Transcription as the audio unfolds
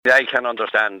I can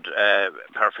understand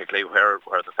perfectly where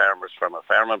the farmers, from a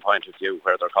farming point of view,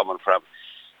 where they're coming from.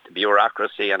 The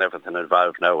bureaucracy and everything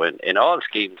involved now in all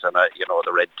schemes, and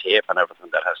the red tape and everything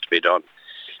that has to be done.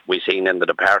 We've seen in the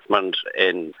department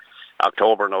in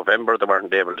October, November, they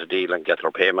weren't able to deal and get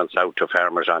their payments out to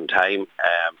farmers on time,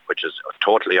 which is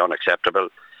totally unacceptable.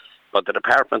 But the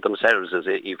department themselves is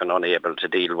even unable to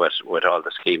deal with all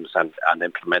the schemes and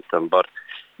implement them. But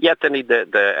yet they need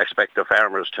the expect the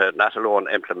farmers to not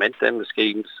alone implement them, the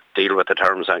schemes, deal with the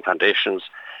terms and conditions,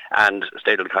 and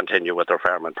still continue with their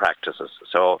farming practices.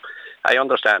 So I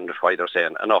understand why they're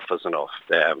saying enough is enough.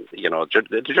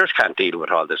 They just can't deal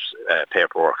with all this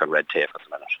paperwork and red tape at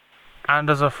the minute. And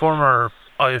as a former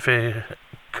IFA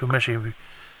committee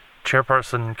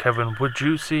chairperson, Kevin, would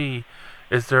you see,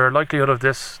 is there a likelihood of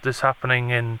this happening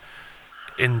in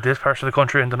this part of the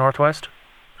country, in the northwest?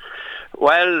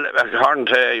 Well, according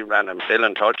to, and I'm still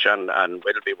in touch and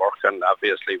will be working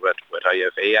obviously with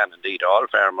IFA and indeed all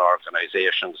farmer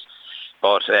organisations.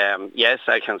 But yes,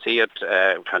 I can see it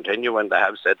continuing. They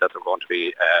have said that they're going to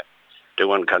be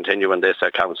continuing this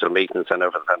at council meetings and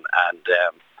everything.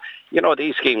 And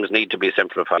these schemes need to be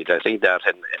simplified. I think that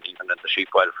even in the sheep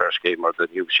welfare scheme or the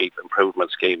new sheep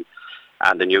improvement scheme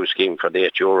and the new scheme for the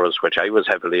 €8, which I was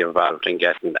heavily involved in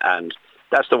getting, and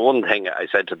that's the one thing I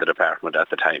said to the department at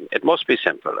the time. It must be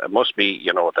simple. It must be,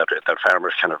 that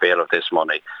farmers can avail of this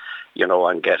money,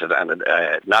 and get it, and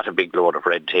not a big load of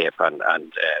red tape and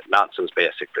nonsense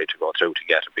basically to go through to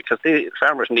get it, because the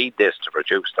farmers need this to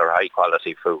produce their high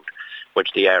quality food, which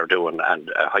they are doing,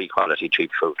 and high quality cheap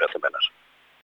food at the minute.